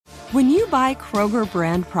When you buy Kroger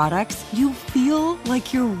brand products, you feel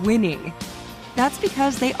like you're winning. That's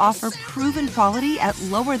because they offer proven quality at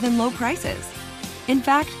lower than low prices. In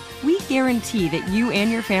fact, we guarantee that you and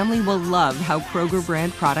your family will love how Kroger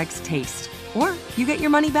brand products taste, or you get your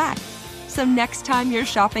money back. So next time you're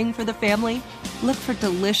shopping for the family, look for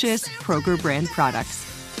delicious Kroger brand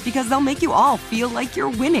products, because they'll make you all feel like you're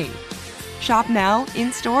winning. Shop now,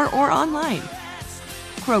 in-store, or online.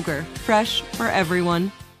 Kroger, fresh for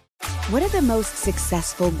everyone. What do the most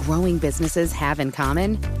successful growing businesses have in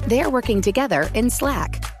common? They're working together in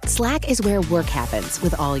Slack. Slack is where work happens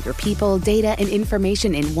with all your people, data, and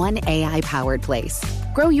information in one AI-powered place.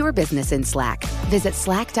 Grow your business in Slack. Visit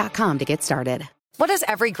slack.com to get started. What does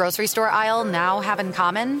every grocery store aisle now have in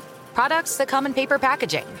common? Products that come in paper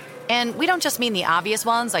packaging. And we don't just mean the obvious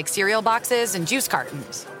ones like cereal boxes and juice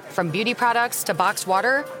cartons. From beauty products to boxed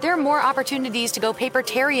water, there are more opportunities to go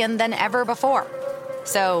papertarian than ever before.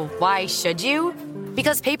 So why should you?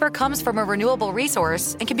 Because paper comes from a renewable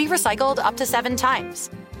resource and can be recycled up to 7 times.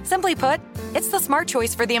 Simply put, it's the smart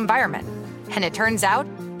choice for the environment. And it turns out,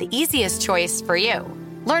 the easiest choice for you.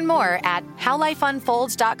 Learn more at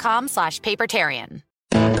howlifeunfolds.com/papertarian.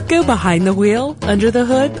 Go behind the wheel, under the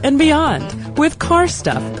hood, and beyond with Car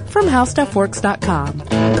Stuff from HowStuffWorks.com.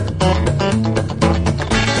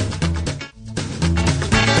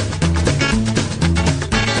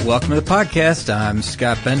 Welcome to the podcast. I'm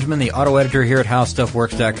Scott Benjamin, the auto editor here at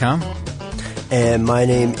HowStuffWorks.com. And my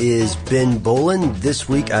name is Ben Bolin. This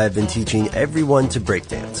week I've been teaching everyone to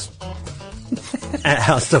breakdance at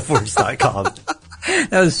HowStuffWorks.com.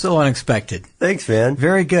 That was so unexpected. Thanks, man.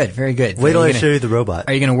 Very good, very good. Wait till I show you the robot.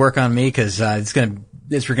 Are you going to work on me? Because it's going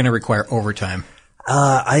to require overtime.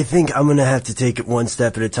 I think I'm going to have to take it one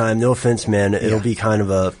step at a time. No offense, man. It'll be kind of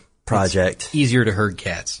a project. It's easier to herd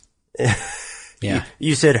cats. Yeah.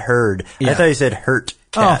 You said herd. Yeah. I thought you said hurt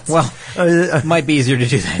cats. Oh, well, it might be easier to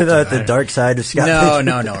do that. The dark side of Scott.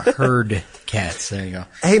 No. Herd cats. There you go.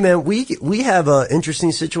 Hey, man, we have an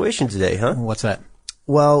interesting situation today, huh? What's that?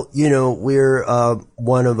 Well, we're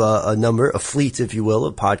one of a number, a fleet, if you will,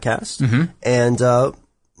 of podcasts. Mm-hmm. And,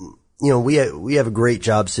 we have a great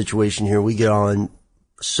job situation here. We get on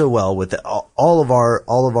so well with all of our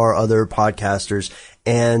other podcasters.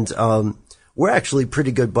 And, we're actually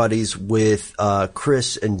pretty good buddies with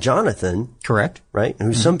Chris and Jonathan. Correct. Right?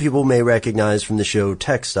 Who some people may recognize from the show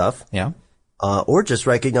Tech Stuff. Yeah. Or just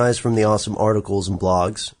recognize from the awesome articles and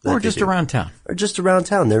blogs. Or just around town. Or just around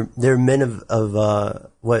town. They're men of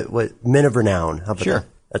men of renown. How about that?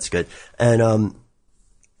 That's good. And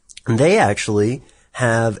they actually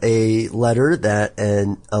have a letter that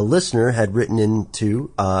a listener had written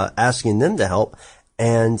into asking them to help.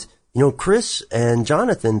 And, Chris and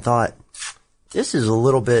Jonathan thought, this is a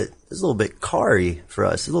little bit car-y for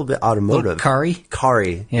us, a little bit automotive. Car-y?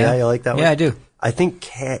 Car-y. Yeah, you like that one? Yeah, I do. I think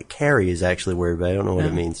carry is actually a word, but I don't know what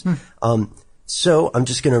it means. So I'm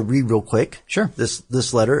just going to read real quick. Sure.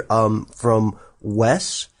 This letter, from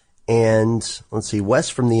Wes and Wes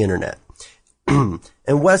from the internet. And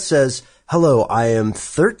Wes says, hello, I am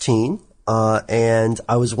 13. And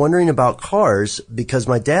I was wondering about cars because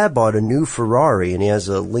my dad bought a new Ferrari and he has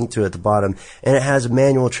a link to it at the bottom and it has a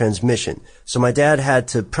manual transmission. So my dad had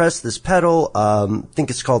to press this pedal, think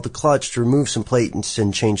it's called the clutch, to remove some plates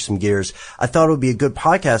and change some gears. I thought it would be a good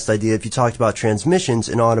podcast idea if you talked about transmissions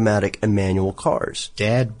in automatic and manual cars.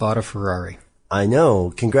 Dad bought a Ferrari. I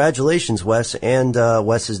know. Congratulations, Wes and,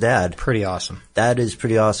 Wes's dad. Pretty awesome. That is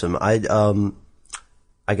pretty awesome. I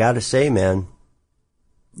gotta say, man.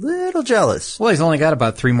 Little jealous. Well, he's only got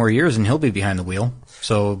about 3 more years and he'll be behind the wheel.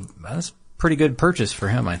 So that's a pretty good purchase for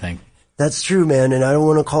him, I think. That's true, man. And I don't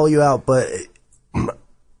want to call you out, but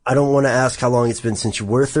I don't want to ask how long it's been since you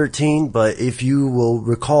were 13. But if you will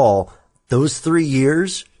recall, those 3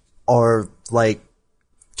 years are like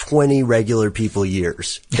 20 regular people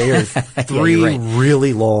years. They are 3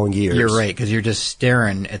 really long years. You're right, because you're just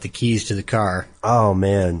staring at the keys to the car. Oh,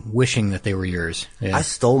 man. Wishing that they were yours. Yeah. I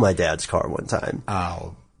stole my dad's car one time.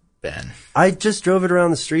 Oh, Ben. I just drove it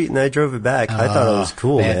around the street and I drove it back. I thought it was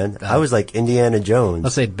cool, man. I was like Indiana Jones.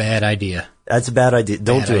 Let's say bad idea. That's a bad idea.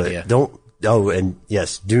 Don't do it. Don't. Oh, and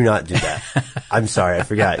yes, do not do that. I'm sorry, I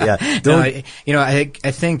forgot. Yeah. Don't. No, I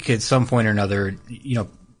think at some point or another,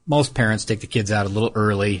 most parents take the kids out a little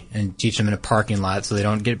early and teach them in a parking lot so they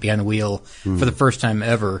don't get behind the wheel for the first time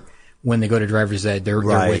ever. When they go to driver's ed, they're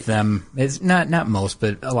with them. It's not most,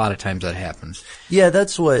 but a lot of times that happens. Yeah,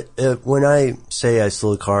 that's what, when I say I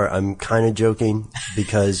stole a car, I'm kind of joking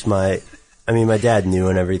because my dad knew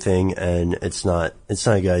and everything and it's not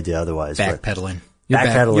a good idea otherwise. Backpedaling.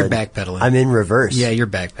 Backpedaling. You're backpedaling. I'm in reverse. Yeah, you're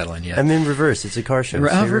backpedaling. Yeah, I'm in reverse. It's a car show.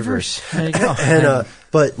 Reverse. There you go. And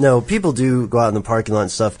but no, people do go out in the parking lot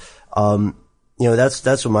and stuff.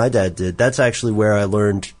 That's what my dad did. That's actually where I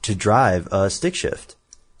learned to drive stick shift.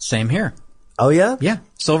 Same here. Oh yeah, Yeah,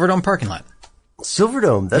 Silverdome parking lot.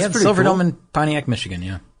 Silverdome. That's pretty cool. Silverdome in Pontiac, Michigan.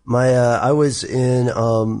 Yeah. I was in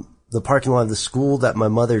the parking lot of the school that my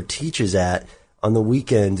mother teaches at on the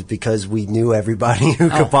weekend because we knew everybody who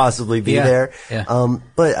could possibly be there. Yeah.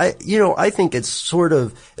 But I think it's sort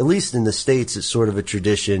of, at least in the States, it's sort of a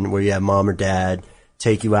tradition where you have mom or dad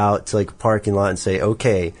take you out to like a parking lot and say,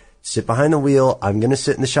 okay, sit behind the wheel. I'm going to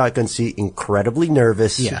sit in the shotgun seat, incredibly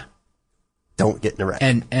nervous. Yeah. Don't get in a wreck.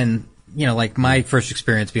 And like my first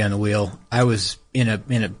experience behind the wheel, I was in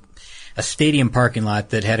a stadium parking lot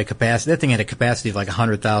that had a capacity of like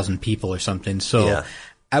 100,000 people or something. So Yeah.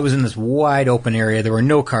 I was in this wide open area. There were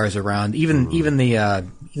no cars around. Even the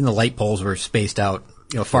light poles were spaced out,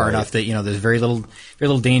 far enough that, there's very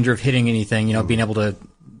little danger of hitting anything, being able to,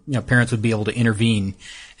 parents would be able to intervene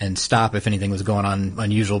and stop if anything was going on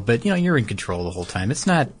unusual. But, you're in control the whole time. It's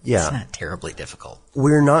not terribly difficult.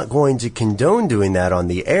 We're not going to condone doing that on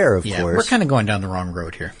the air, of course. We're kind of going down the wrong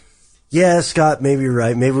road here. Yeah, Scott, maybe you're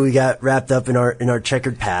right. Maybe we got wrapped up in our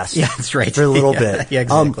checkered past. Yeah, that's right. For a little bit. Yeah,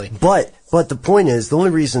 exactly. But the point is, the only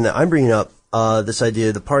reason that I'm bringing up this idea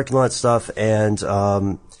of the parking lot stuff and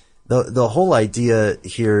the whole idea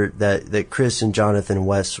here that Chris and Jonathan and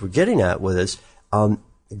Wes were getting at with us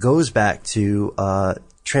goes back to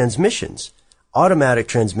transmissions. Automatic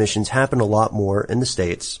transmissions happen a lot more in the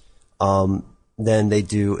States than they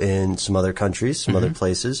do in some other countries, some other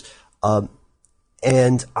places.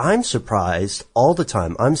 And I'm surprised all the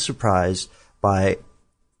time. I'm surprised by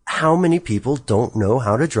how many people don't know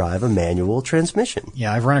how to drive a manual transmission.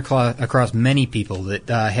 Yeah, I've run across many people that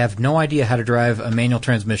have no idea how to drive a manual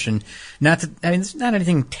transmission. There's not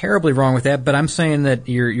anything terribly wrong with that, but I'm saying that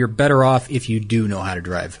you're better off if you do know how to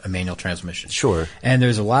drive a manual transmission. Sure. And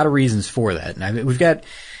there's a lot of reasons for that. And we've got,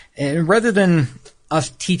 rather than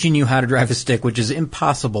us teaching you how to drive a stick, which is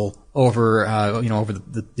impossible over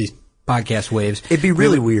these podcast waves. It'd be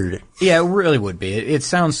really weird. Yeah, it really would be. It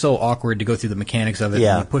sounds so awkward to go through the mechanics of it.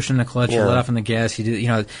 Yeah. You push in the clutch, you let off on the gas, you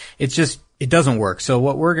do, it doesn't work. So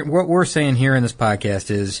what we're saying here in this podcast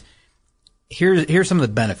is, here's some of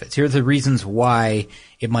the benefits. Here's the reasons why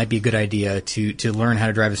it might be a good idea to learn how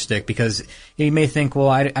to drive a stick, because you may think, well,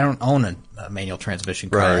 I don't own a manual transmission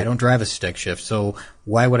car. Right. I don't drive a stick shift. So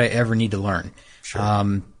why would I ever need to learn?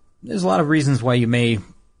 Sure. There's a lot of reasons why you may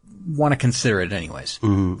want to consider it anyways.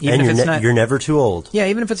 Mm-hmm. And you're never too old. Yeah,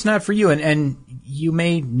 even if it's not for you, and you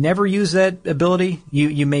may never use that ability,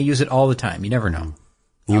 you may use it all the time. You never know.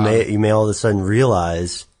 You may all of a sudden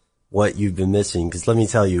realize what you've been missing. Because let me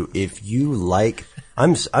tell you, if you like,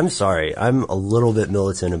 I'm sorry, I'm a little bit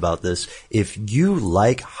militant about this. If you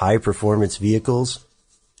like high performance vehicles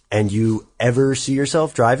and you ever see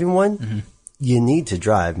yourself driving one, you need to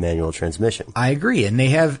drive manual transmission. I agree, and they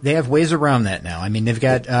have ways around that now. I mean, they've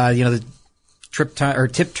got the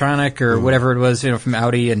Tiptronic or whatever it was, from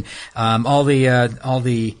Audi, and all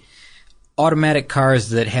the automatic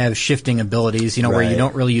cars that have shifting abilities, where you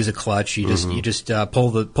don't really use a clutch, you just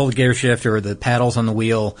pull the gear shift or the paddles on the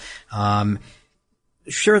wheel.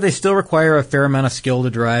 Sure, they still require a fair amount of skill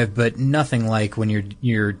to drive, but nothing like when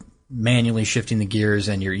you're manually shifting the gears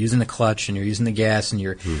and you're using the clutch and you're using the gas and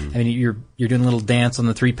you're doing a little dance on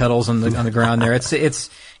the three pedals on the ground there. It's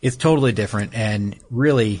totally different, and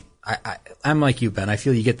really I'm like you, Ben. I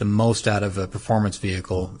feel you get the most out of a performance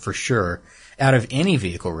vehicle for sure, out of any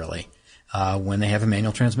vehicle really, when they have a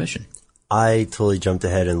manual transmission. I totally jumped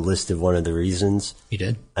ahead and listed one of the reasons. You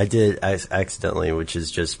did? I did accidentally, which is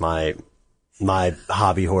just my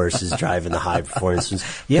hobby horse is driving the high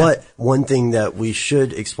performance. Yeah. But one thing that we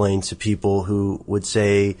should explain to people who would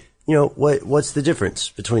say, what's the difference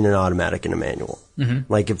between an automatic and a manual?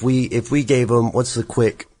 Mm-hmm. Like if we gave them, what's the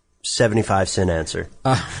quick 75-cent answer?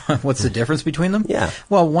 What's the difference between them? Yeah.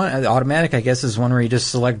 Well, automatic, I guess, is one where you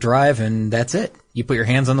just select drive and that's it. You put your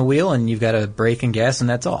hands on the wheel and you've got a brake and gas and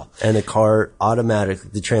that's all. And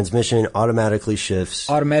the transmission automatically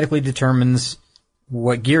shifts. Automatically determines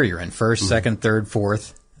what gear you're in, first, second, third,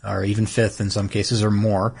 fourth, or even fifth in some cases or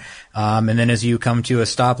more. And then as you come to a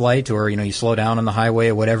stoplight or, you slow down on the highway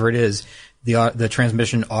or whatever it is, the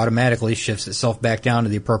transmission automatically shifts itself back down to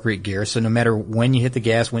the appropriate gear. So no matter when you hit the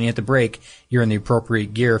gas, when you hit the brake, you're in the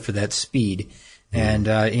appropriate gear for that speed. And,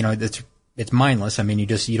 it's mindless. I mean, you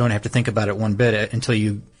don't have to think about it one bit until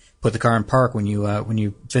you put the car in park when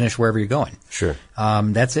you finish wherever you're going. Sure.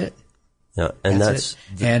 That's it. Yeah, and that's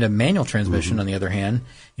and a manual transmission, on the other hand,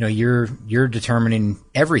 you're determining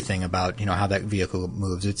everything about, how that vehicle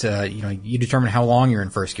moves. It's, you determine how long you're in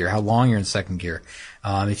first gear, how long you're in second gear.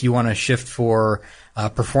 If you want to shift for,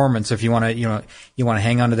 performance, if you want to, you want to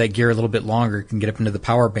hang on to that gear a little bit longer, you can get up into the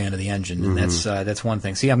power band of the engine. And that's one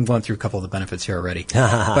thing. See, I'm going through a couple of the benefits here already.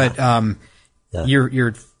 But,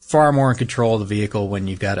 you're far more in control of the vehicle when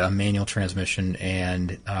you've got a manual transmission.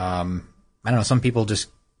 And, I don't know, some people just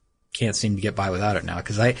can't seem to get by without it now,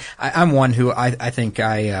 because I'm one who I think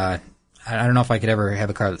I don't know if I could ever have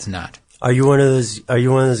a car that's not. Are you one of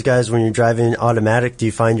those guys when you're driving automatic, do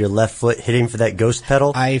you find your left foot hitting for that ghost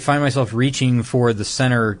pedal? I find myself reaching for the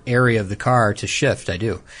center area of the car to shift. I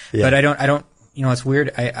do. Yeah. But I don't, it's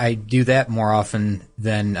weird. I do that more often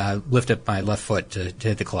than lift up my left foot to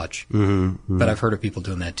hit the clutch. But I've heard of people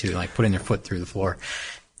doing that too, like putting their foot through the floor.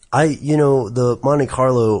 The Monte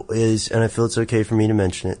Carlo is, and I feel it's okay for me to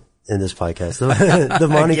mention it in this podcast, the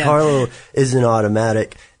Monte Carlo is an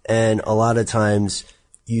automatic, and a lot of times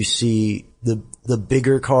you see the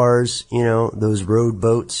bigger cars, those road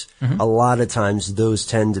boats, a lot of times those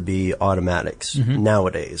tend to be automatics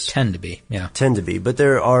nowadays. Tend to be. But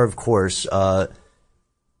there are, of course, a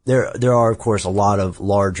lot of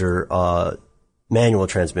larger, manual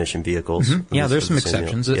transmission vehicles. Yeah, there's some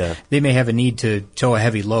exceptions. They may have a need to tow a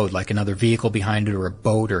heavy load, like another vehicle behind it, or a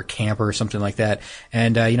boat or a camper or something like that.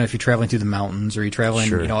 And, if you're traveling through the mountains, or you're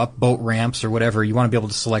traveling, up boat ramps or whatever, you want to be able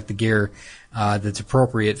to select the gear that's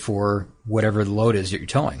appropriate for whatever the load is that you're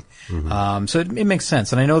towing. So it makes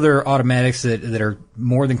sense. And I know there are automatics that are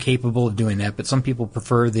more than capable of doing that, but some people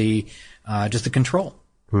prefer just the control.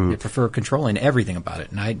 They prefer controlling everything about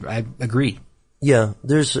it. And I agree. Yeah,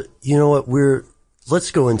 there's,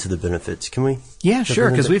 let's go into the benefits. Can we? Yeah,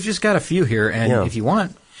 sure. Because we've just got a few here, and if you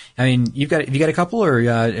want, I mean, have you got a couple, or you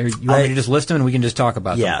want me to just list them and we can just talk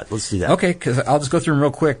about them? Yeah, let's do that. Okay, because I'll just go through them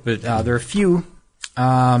real quick. But there are a few.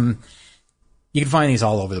 You can find these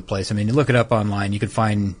all over the place. I mean, you look it up online, you can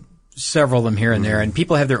find several of them here and there, and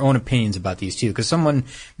people have their own opinions about these too. Because someone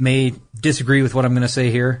may disagree with what I'm going to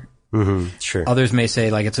say here. Sure. Others may say,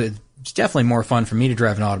 like, it's definitely more fun for me to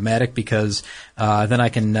drive an automatic because then I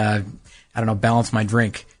can balance my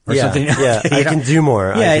drink or something. Yeah, I can do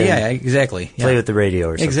more. Yeah, exactly. Play with the radio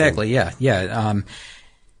or something. Exactly, yeah.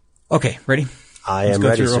 Okay, ready? Let's go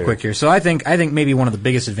ready, through real quick here. So I think maybe one of the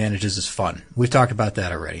biggest advantages is fun. We've talked about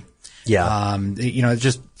that already. Yeah.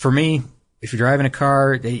 Just for me, if you're driving a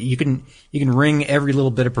car, you can wring every little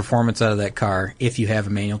bit of performance out of that car if you have a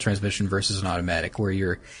manual transmission versus an automatic, where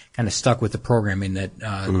you're kind of stuck with the programming that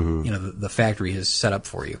the factory has set up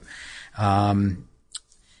for you. That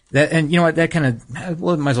kind of,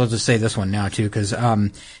 might as well just say this one now too, because so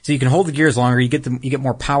you can hold the gears longer, you get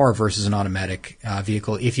more power versus an automatic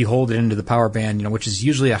vehicle if you hold it into the power band, which is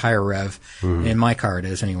usually a higher rev. In my car it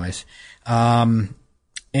is, anyways.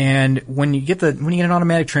 And when you get an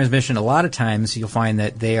automatic transmission, a lot of times you'll find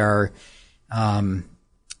that they are they're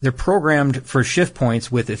programmed for shift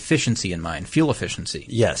points with efficiency in mind, fuel efficiency.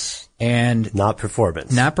 Yes. And not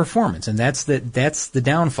performance. And that's the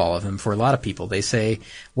downfall of them for a lot of people. They say,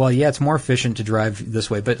 well, yeah, it's more efficient to drive this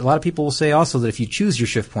way, but a lot of people will say also that if you choose your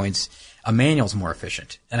shift points, a manual's more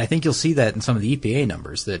efficient. And I think you'll see that in some of the EPA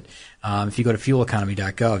numbers, that if you go to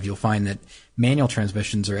fueleconomy.gov, you'll find that manual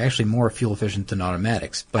transmissions are actually more fuel efficient than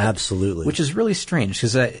automatics. But, absolutely. Which is really strange,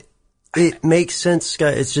 because it makes sense,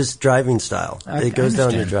 Scott. It's just driving style. It goes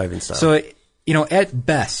down to driving style. So, at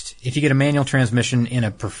best, if you get a manual transmission in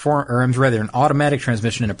an automatic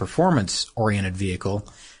transmission in a performance-oriented vehicle,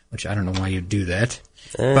 which I don't know why you'd do that,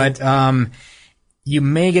 but you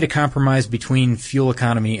may get a compromise between fuel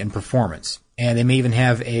economy and performance. And they may even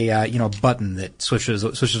have a button that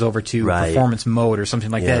switches over to performance mode or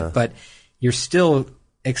something like that. But you're still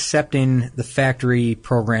accepting the factory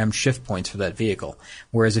programmed shift points for that vehicle.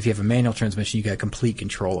 Whereas if you have a manual transmission, you got complete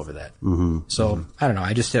control over that. So I don't know.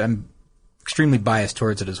 I'm extremely biased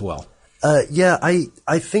towards it as well.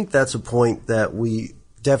 I think that's a point that we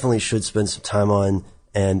definitely should spend some time on,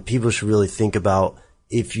 and people should really think about.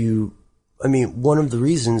 One of the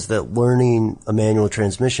reasons that learning a manual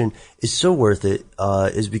transmission is so worth it,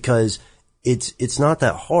 is because it's not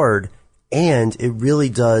that hard, and it really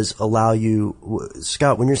does allow you,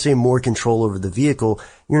 Scott, when you're saying more control over the vehicle,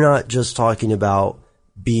 you're not just talking about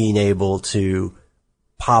being able to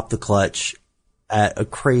pop the clutch at a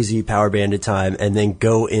crazy power banded time and then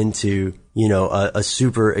go into, a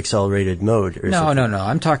super accelerated mode or something. No.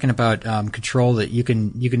 I'm talking about, control that you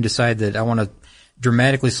can decide that I want to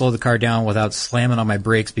dramatically slow the car down without slamming on my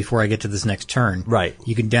brakes before I get to this next turn. Right.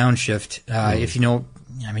 You can downshift, if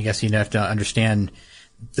I guess you'd have to understand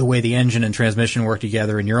the way the engine and transmission work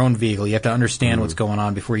together in your own vehicle. You have to understand what's going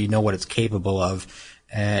on before you know what it's capable of,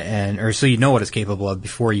 or so you know what it's capable of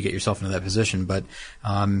before you get yourself into that position. But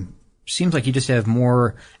seems like you just have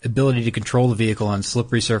more ability to control the vehicle on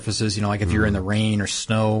slippery surfaces, like if you're in the rain or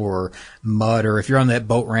snow or mud, or if you're on that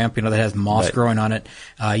boat ramp, that has moss growing on it,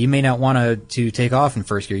 you may not want to take off in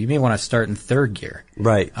first gear. You may want to start in third gear.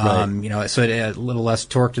 Right. So it adds a little less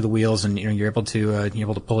torque to the wheels, and you're able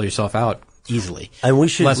to pull yourself out easily. And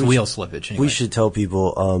less wheel slippage. Anyway. We should tell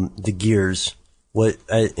people the gears, what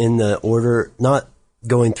in the order, not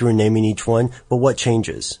going through and naming each one, but what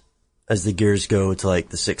changes as the gears go to like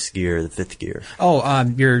the sixth gear, the fifth gear.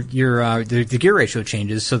 The gear ratio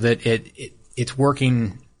changes so that it's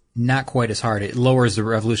working not quite as hard. It lowers the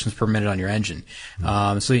revolutions per minute on your engine.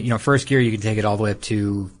 First gear you can take it all the way up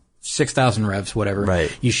to 6,000 revs, whatever.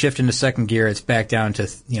 Right. You shift into second gear, it's back down to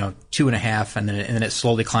 2.5, and then it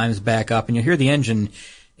slowly climbs back up, and you hear the engine.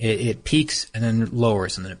 It peaks and then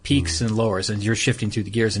lowers, and then it peaks and lowers, and you're shifting through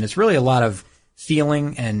the gears, and it's really a lot of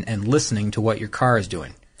feeling and listening to what your car is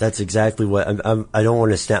doing. That's exactly what I don't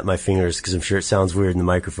want to snap my fingers because I'm sure it sounds weird in the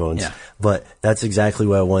microphones. Yeah. But that's exactly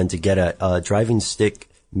what I wanted to get at. Driving stick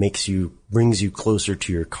brings you closer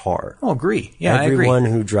to your car. Oh, agree. Yeah, everyone I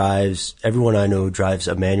know who drives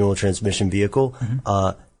a manual transmission vehicle,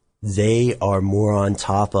 they are more on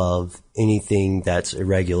top of anything that's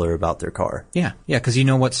irregular about their car. Yeah, because you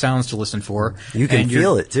know what sounds to listen for. You can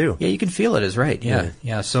feel it too. Yeah, you can feel it is right.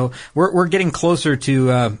 Yeah. So we're getting closer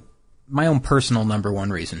to my own personal number one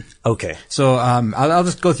reason. Okay. So I'll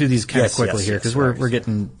just go through these kind of quickly here because we're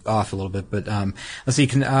getting off a little bit. But let's see. You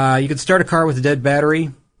can start a car with a dead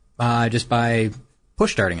battery just by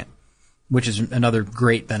push starting it, which is another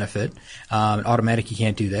great benefit. Automatic, you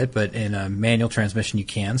can't do that, but in a manual transmission, you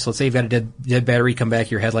can. So let's say you've got a dead battery, come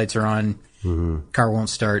back, your headlights are on, car won't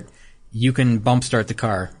start. You can bump start the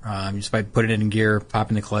car just by putting it in gear,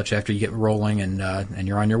 popping the clutch after you get rolling, and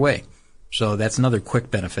you're on your way. So that's another quick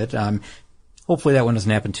benefit. Hopefully that one doesn't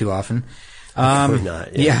happen too often. Hopefully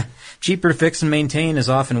not. Yeah. Cheaper to fix and maintain is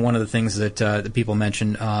often one of the things that people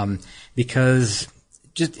mention because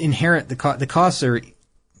just inherent the costs are,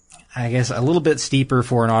 I guess, a little bit steeper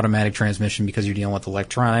for an automatic transmission because you're dealing with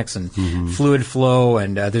electronics and fluid flow,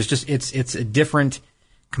 and there's just it's a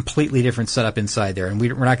completely different setup inside there. And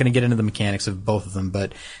we're not going to get into the mechanics of both of them,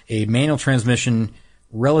 but a manual transmission,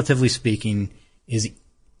 relatively speaking, is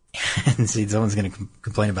and see, someone's going to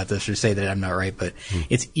complain about this or say that I'm not right, but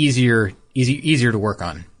it's easier to work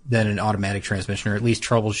on than an automatic transmission, or at least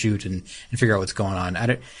troubleshoot and figure out what's going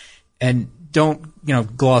on.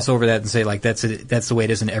 Don't gloss over that and say like that's the way it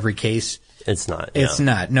is in every case. It's not. It's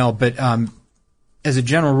not. No, but as a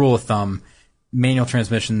general rule of thumb, manual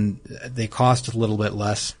transmission, they cost a little bit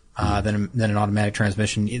less than an automatic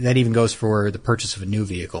transmission. That even goes for the purchase of a new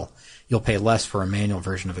vehicle. You'll pay less for a manual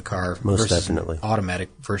version of a car Most versus definitely. an automatic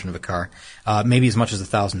version of a car. Maybe as much as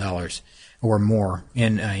 $1,000 or more,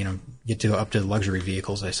 and get to up to luxury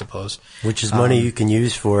vehicles, I suppose. Which is money you can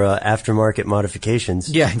use for aftermarket modifications.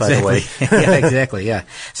 Yeah, exactly. By the way. Yeah, exactly. Yeah.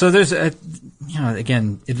 So there's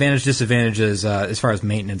again, advantage, disadvantages as far as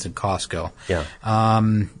maintenance and costs go. Yeah.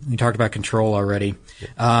 We talked about control already.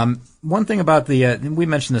 One thing about we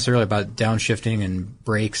mentioned this earlier about downshifting and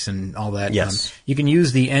brakes and all that. Yes. You can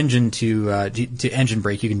use the engine to engine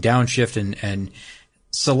brake. You can downshift and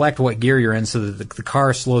select what gear you're in so that the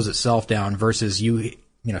car slows itself down versus you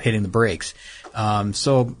hitting the brakes.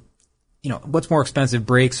 So what's more expensive,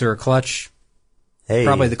 brakes or a clutch? Hey.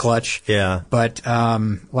 Probably the clutch. Yeah. But a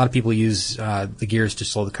lot of people use the gears to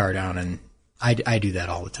slow the car down, and I do that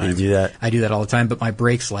all the time. You do that? I do that all the time, but my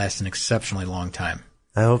brakes last an exceptionally long time.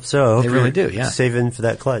 I hope so. I hope They really do, yeah. Saving for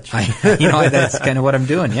that clutch. That's kind of what I'm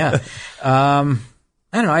doing, yeah.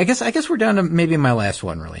 I don't know. I guess we're down to maybe my last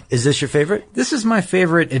one, really. Is this your favorite? This is my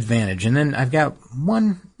favorite advantage, and then I've got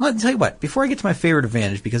one. Well, I'll tell you what. Before I get to my favorite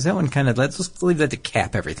advantage, because that one let's just leave that to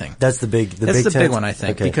cap everything. That's the big one, I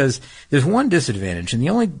think, because there's one disadvantage, and the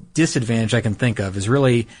only disadvantage I can think of is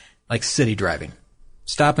really like city driving,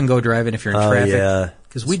 stop and go driving if you're in traffic. Yeah.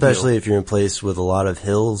 Especially if you're in a place with a lot of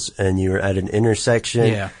hills and you're at an intersection.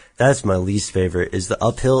 Yeah. That's my least favorite, is the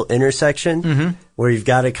uphill intersection where you've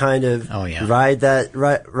got to kind of ride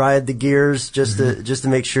the gears just to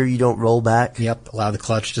make sure you don't roll back. Yep. Allow the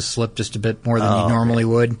clutch to slip just a bit more than you normally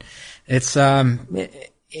would. It's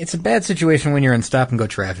a bad situation when you're in stop and go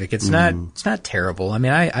traffic. It's not terrible. I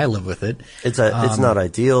mean, I live with it. It's not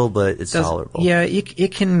ideal, but it's tolerable. Yeah.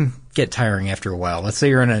 It can get tiring after a while. Let's say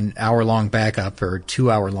you're in an hour-long backup or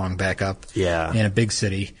 2-hour-long backup in a big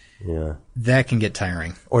city. Yeah. That can get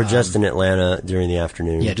tiring. Or just in Atlanta during the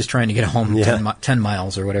afternoon. Yeah, just trying to get home 10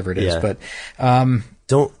 miles or whatever it is. Yeah. But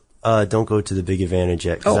Don't go to the big advantage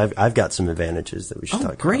yet, because I've got some advantages that we should talk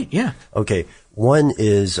about. Great, yeah. Okay. One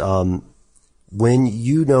is, when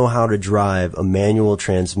you know how to drive a manual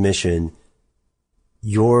transmission,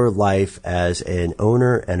 your life as an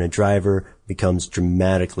owner and a driver becomes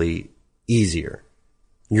dramatically easier.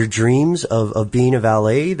 Your dreams of being a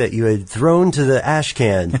valet that you had thrown to the ash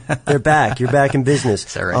can, they're back. You're back in business.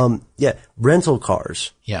 Is that right? Yeah. Rental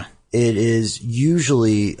cars. Yeah. It is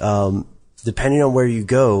usually, depending on where you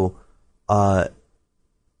go,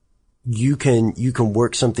 you can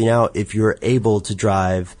work something out if you're able to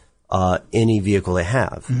drive, any vehicle they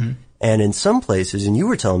have. Mm-hmm. And in some places, and you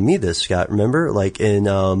were telling me this, Scott, remember, like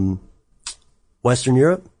in, Western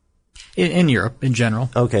Europe? In Europe, in general.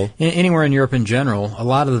 Okay. Anywhere in Europe in general, a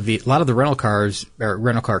lot of the rental cars, or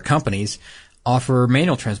rental car companies, offer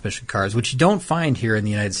manual transmission cars, which you don't find here in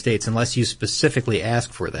the United States unless you specifically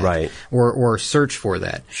ask for that. Right. Or search for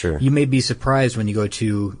that. Sure. You may be surprised when you go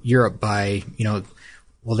to Europe by,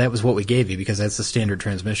 well, that was what we gave you because that's the standard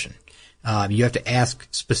transmission. You have to ask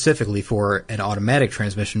specifically for an automatic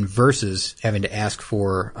transmission versus having to ask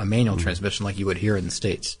for a manual transmission like you would here in the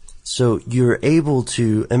States. So you're able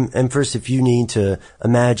to, and first, if you need to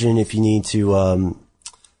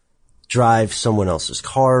drive someone else's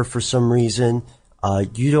car for some reason,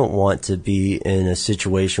 you don't want to be in a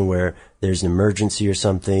situation where there's an emergency or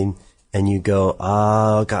something and you go,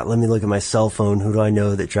 oh God, let me look at my cell phone. Who do I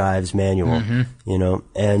know that drives manual? Mm-hmm.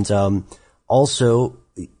 And, also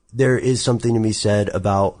there is something to be said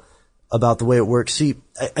about the way it works. See,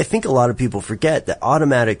 I think a lot of people forget that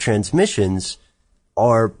automatic transmissions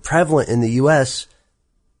are prevalent in the U.S.,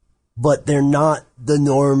 but they're not the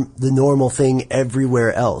normal thing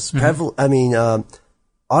everywhere else. Mm-hmm.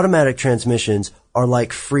 Automatic transmissions are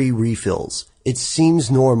like free refills. It seems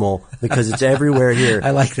normal because it's everywhere here.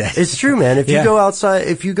 I like that. It's true, man. If you go outside,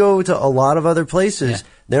 if you go to a lot of other places,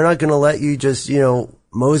 they're not going to let you just,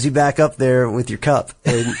 mosey back up there with your cup.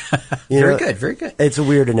 And, very good. It's a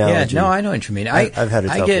weird analogy. Yeah, no, I know what you mean. I've had a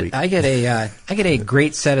tough week. I get a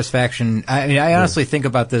great satisfaction. I honestly think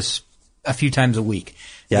about this a few times a week.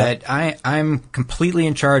 Yeah. That I'm completely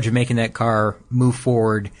in charge of making that car move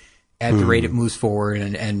forward at the rate it moves forward,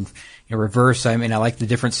 and reverse. I like the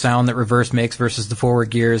different sound that reverse makes versus the forward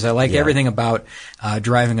gears. I like everything about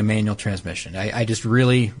driving a manual transmission. I just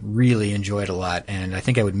really, really enjoy it a lot, and I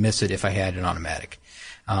think I would miss it if I had an automatic.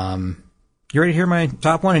 You ready to hear my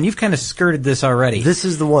top one? And you've kind of skirted this already. This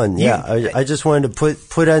is the one. Yeah. I just wanted to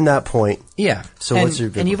put in that point. Yeah. So what's your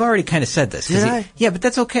big and you've already kind of said this. Did I? Yeah, but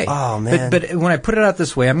that's okay. Oh, man. But when I put it out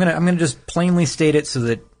this way, I'm gonna just plainly state it so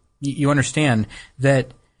that you understand that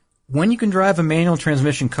when you can drive a manual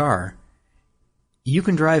transmission car, you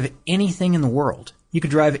can drive anything in the world. You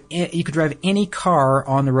could drive any car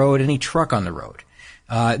on the road, any truck on the road.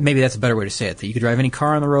 Maybe that's a better way to say it. That you could drive any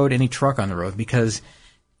car on the road, any truck on the road, because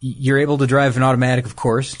you're able to drive an automatic, of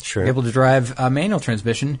course. Sure. You're able to drive a manual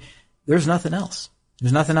transmission. There's nothing else.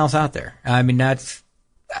 There's nothing else out there. I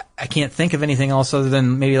can't think of anything else other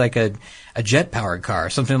than maybe like a jet-powered car,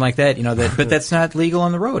 something like that, but that's not legal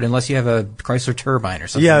on the road unless you have a Chrysler turbine or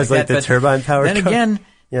something like that. Yeah, it was like the turbine-powered car. Then again,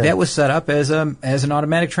 that was set up as an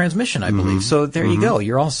automatic transmission, I believe. Mm-hmm. So there you go.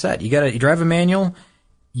 You're all set. You drive a manual.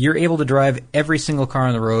 You're able to drive every single car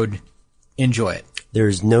on the road. Enjoy it.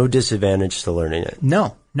 There's no disadvantage to learning it.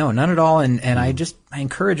 No, none at all. And I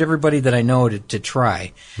encourage everybody that I know to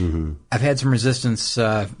try. Mm-hmm. I've had some resistance,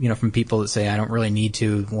 from people that say I don't really need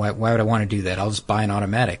to. Why would I want to do that? I'll just buy an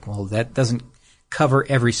automatic. Well, that doesn't cover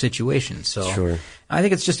every situation. So sure. I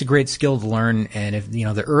think it's just a great skill to learn. And if,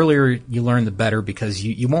 the earlier you learn, the better, because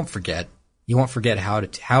you won't forget. You won't forget how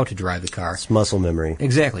to drive the car. It's muscle memory.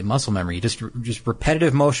 Exactly, muscle memory. Just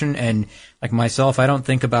repetitive motion, and like myself, I don't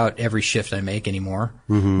think about every shift I make anymore.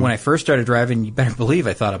 Mm-hmm. When I first started driving, you better believe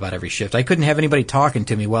I thought about every shift. I couldn't have anybody talking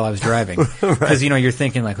to me while I was driving because right. You're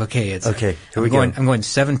thinking like, okay, I'm going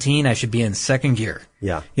 17. I should be in second gear.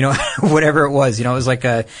 Yeah. Whatever it was. It was like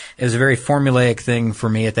it was a very formulaic thing for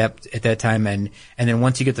me at that time, and then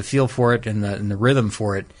once you get the feel for it and the rhythm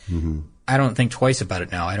for it, mm-hmm. I don't think twice about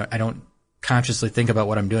it now. I don't consciously think about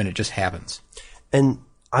what I'm doing. It just happens. And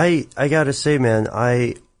I gotta say, man,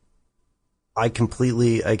 I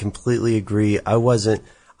completely agree. I wasn't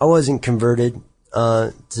converted,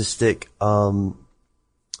 to stick, full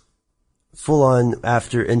on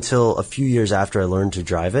until a few years after I learned to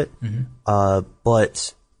drive it. Mm-hmm.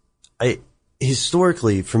 But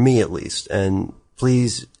historically, for me at least, and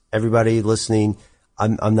please, everybody listening,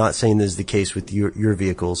 I'm not saying this is the case with your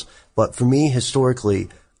vehicles, but for me, historically,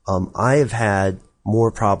 I have had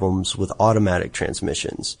more problems with automatic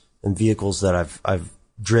transmissions and vehicles that I've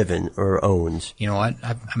driven or owned. You know what?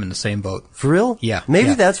 I'm in the same boat. For real? Yeah. Maybe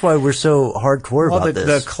yeah. that's why we're so hardcore about this.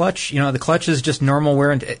 The clutch, the clutch is just normal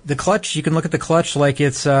wear, and the clutch, you can look at the clutch like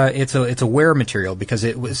it's a wear material because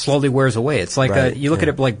it slowly wears away. It's like you look at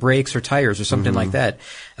it like brakes or tires or something like that.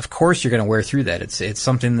 Of course, you're going to wear through that. It's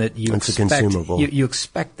something that you expect. It's a consumable. You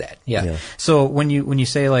expect that. Yeah. So when you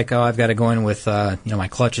say like, oh, I've got to go in with my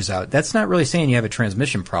clutch is out, that's not really saying you have a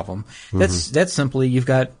transmission problem. That's simply you've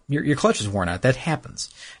got your clutch is worn out. That happens.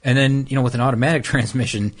 And then, with an automatic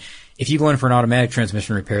transmission, if you go in for an automatic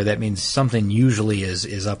transmission repair, that means something usually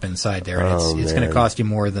is up inside there. And it's going to cost you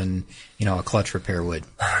more than, a clutch repair would.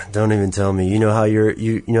 Don't even tell me. You know how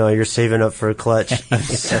you're saving up for a clutch.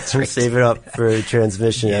 That's right. Saving up for a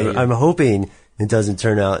transmission. Yeah, I'm hoping it doesn't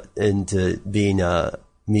turn out into being,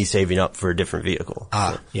 me saving up for a different vehicle.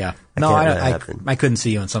 Yeah. I I couldn't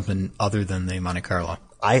see you in something other than the Monte Carlo.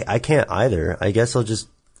 I can't either. I guess I'll just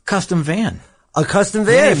custom van. A custom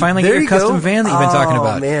van. Yeah, you finally get your custom van that you've been talking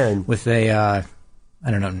about. Oh, man. With a,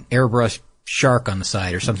 an airbrush shark on the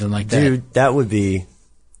side or something like that. Dude, that would be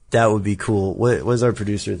cool. What does our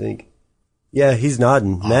producer think? Yeah, he's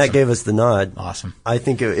nodding. Awesome. Matt gave us the nod. Awesome. I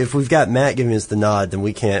think if we've got Matt giving us the nod, then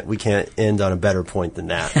we can't end on a better point than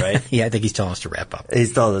that, right? Yeah, I think he's telling us to wrap up.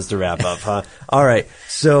 He's telling us to wrap up, huh? All right.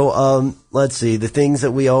 So, let's see. The things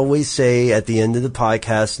that we always say at the end of the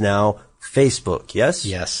podcast now. Facebook, yes?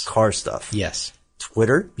 Yes. Car Stuff. Yes.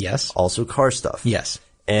 Twitter? Yes. Also Car Stuff. Yes.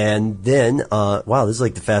 And then, wow, this is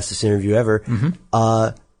like the fastest interview ever.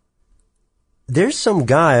 Mm-hmm. There's some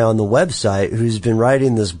guy on the website who's been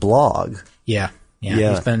writing this blog. Yeah.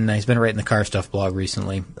 He's been writing the Car Stuff blog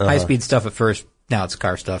recently. High speed stuff at first. Now it's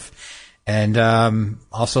car stuff. And,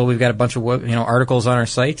 also we've got a bunch of, articles on our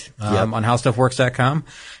site, on howstuffworks.com.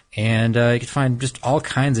 And, you can find just all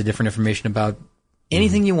kinds of different information about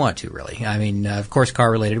anything you want to, really. I mean, of course, car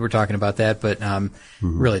related. We're talking about that, but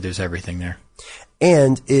really, there's everything there.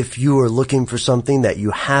 And if you are looking for something that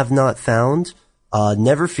you have not found,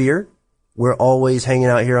 never fear. We're always hanging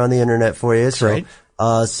out here on the internet for you. That's right.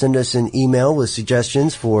 Send us an email with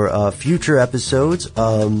suggestions for future episodes.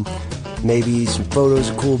 Maybe some photos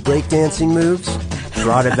of cool breakdancing moves.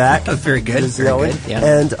 Brought it back. Very good. Very good. Yeah.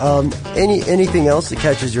 And anything else that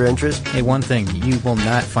catches your interest? Hey, one thing. You will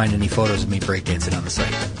not find any photos of me breakdancing on the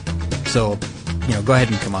site. So, go ahead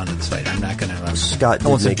and come onto the site. I'm not going to I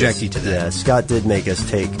won't subject you to that. Yeah, Scott did make us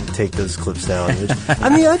take those clips down.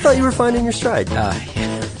 I thought you were finding your stride. Yeah,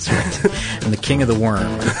 that's right. I'm the king of the worm.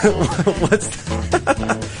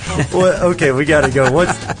 Okay, we got to go.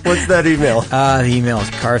 What's that email? The email is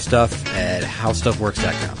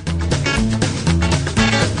carstuff@howstuffworks.com.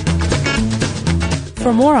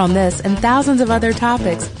 For more on this and thousands of other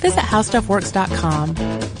topics, visit howstuffworks.com.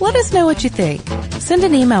 Let us know what you think. Send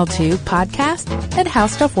an email to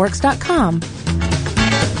podcast@howstuffworks.com.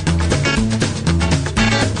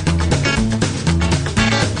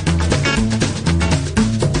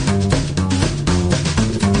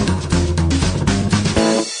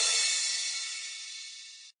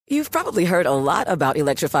 You've probably heard a lot about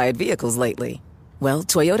electrified vehicles lately. Well,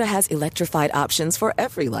 Toyota has electrified options for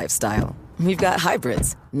every lifestyle. We've got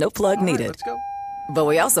hybrids, no plug needed. Let's go. But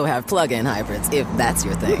we also have plug-in hybrids, if that's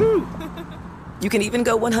your thing. Woo-hoo! You can even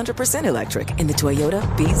go 100% electric in the Toyota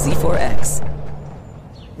bZ4X.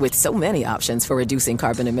 With so many options for reducing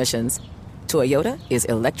carbon emissions, Toyota is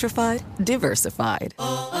electrified, diversified.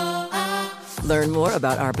 Learn more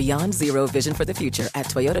about our Beyond Zero vision for the future at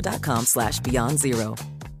toyota.com/Beyond Zero.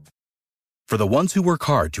 For the ones who work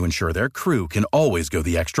hard to ensure their crew can always go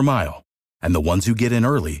the extra mile, and the ones who get in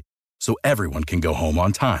early so everyone can go home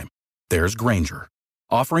on time, there's Grainger,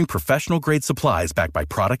 offering professional-grade supplies backed by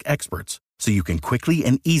product experts so you can quickly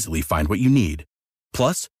and easily find what you need.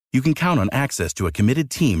 Plus, you can count on access to a committed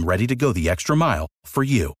team ready to go the extra mile for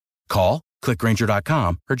you. Call, click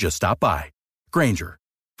Grainger.com, or just stop by. Grainger,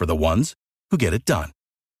 for the ones who get it done.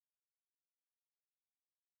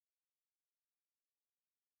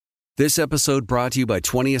 This episode brought to you by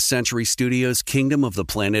 20th Century Studios' Kingdom of the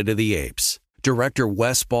Planet of the Apes. Director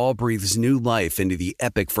Wes Ball breathes new life into the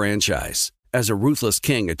epic franchise. As a ruthless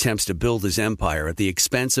king attempts to build his empire at the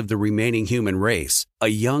expense of the remaining human race, a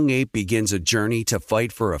young ape begins a journey to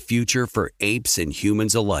fight for a future for apes and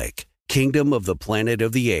humans alike. Kingdom of the Planet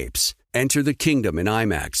of the Apes. Enter the kingdom in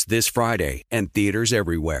IMAX this Friday and theaters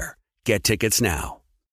everywhere. Get tickets now.